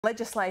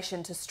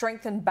Legislation to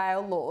strengthen bail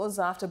laws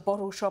after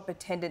bottle shop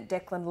attendant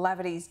Declan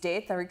Laverty's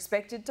death are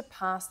expected to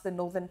pass the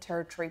Northern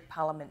Territory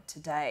Parliament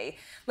today.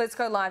 Let's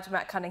go live to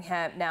Matt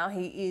Cunningham now.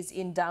 He is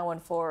in Darwin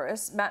for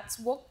us. Matt,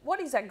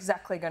 what is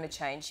exactly going to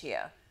change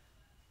here?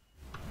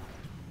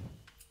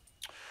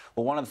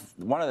 Well,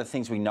 one of the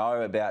things we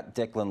know about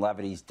Declan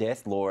Laverty's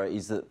death, Laura,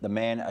 is that the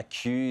man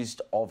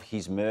accused of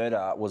his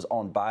murder was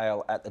on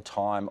bail at the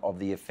time of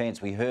the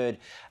offence. We heard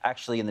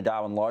actually in the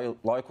Darwin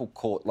local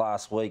court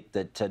last week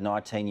that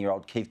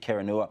 19-year-old Keith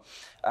Kerinaiua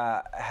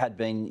had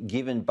been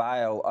given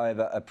bail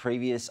over a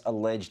previous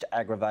alleged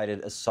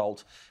aggravated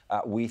assault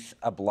with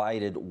a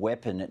bladed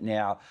weapon.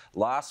 Now,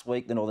 last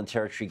week, the Northern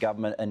Territory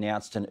government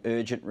announced an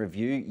urgent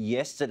review.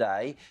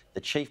 Yesterday,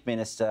 the Chief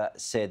Minister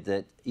said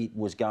that it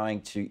was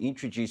going to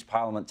introduce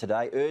Parliament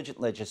today, urgent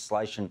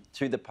legislation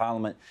to the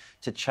Parliament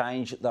to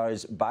change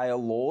those bail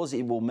laws.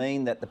 It will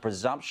mean that the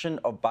presumption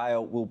of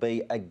bail will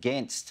be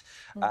against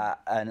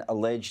an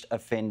alleged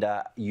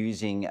offender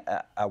using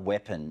a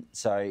weapon.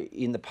 So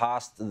in the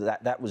past,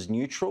 that was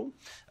neutral.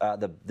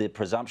 The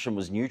presumption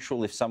was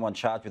neutral. If someone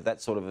charged with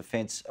that sort of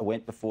offence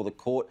went before the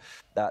court,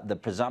 the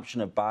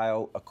presumption of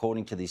bail,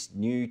 according to this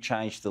new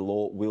change to the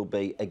law, will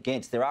be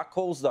against. There are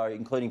calls, though,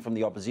 including from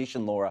the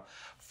opposition, Laura,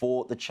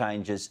 for the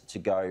changes to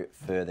go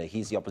further.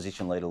 Here's the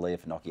opposition leader, Leah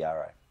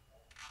Finocchiaro.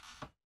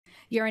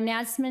 Your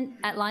announcement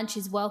at lunch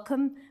is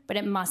welcome, but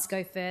it must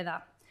go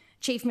further.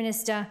 Chief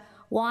Minister,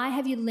 why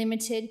have you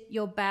limited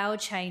your bail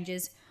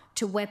changes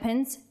to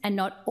weapons and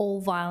not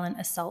all violent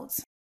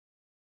assaults?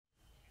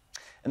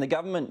 And the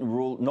government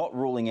not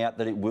ruling out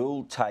that it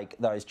will take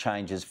those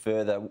changes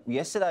further.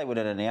 Yesterday, when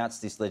it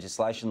announced this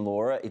legislation,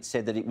 Laura, it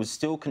said that it was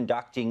still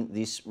conducting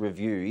this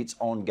review. It's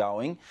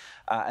ongoing,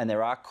 and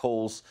there are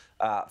calls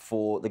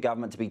for the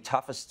government to be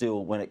tougher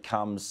still when it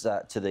comes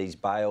to these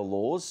bail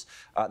laws.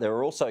 There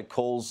are also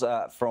calls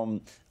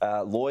from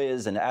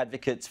lawyers and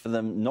advocates for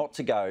them not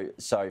to go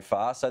so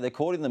far. So they're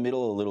caught in the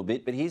middle a little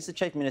bit. But here's the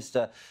Chief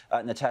Minister,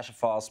 Natasha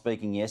Fyles,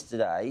 speaking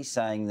yesterday,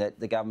 saying that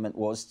the government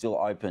was still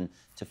open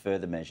to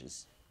further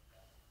measures.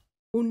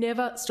 We'll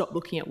never stop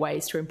looking at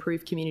ways to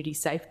improve community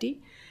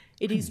safety.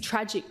 It is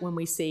tragic when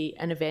we see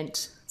an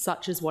event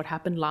such as what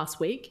happened last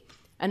week,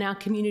 and our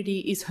community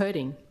is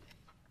hurting.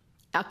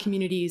 Our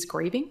community is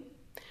grieving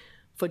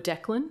for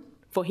Declan,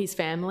 for his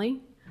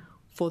family,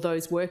 for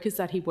those workers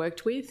that he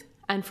worked with,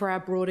 and for our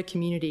broader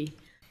community.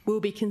 We'll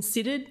be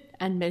considered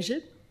and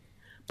measured,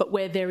 but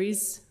where there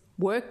is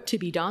work to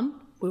be done,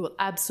 we will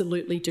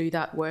absolutely do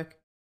that work.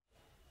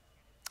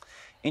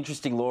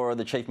 Interesting, Laura,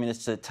 the Chief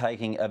Minister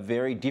taking a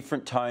very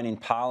different tone in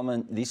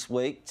Parliament this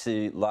week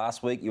to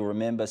last week. You'll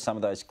remember some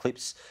of those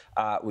clips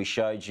we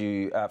showed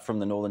you from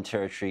the Northern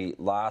Territory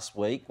last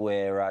week,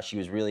 where she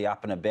was really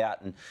up and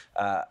about and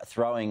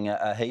throwing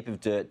a heap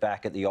of dirt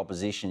back at the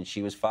opposition.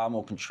 She was far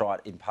more contrite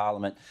in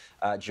Parliament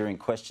during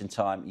question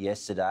time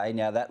yesterday.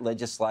 Now, that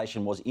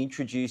legislation was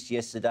introduced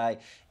yesterday.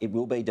 It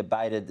will be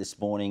debated this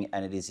morning,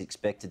 and it is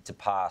expected to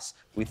pass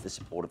with the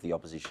support of the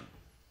opposition.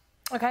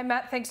 OK,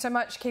 Matt, thanks so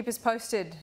much. Keep us posted.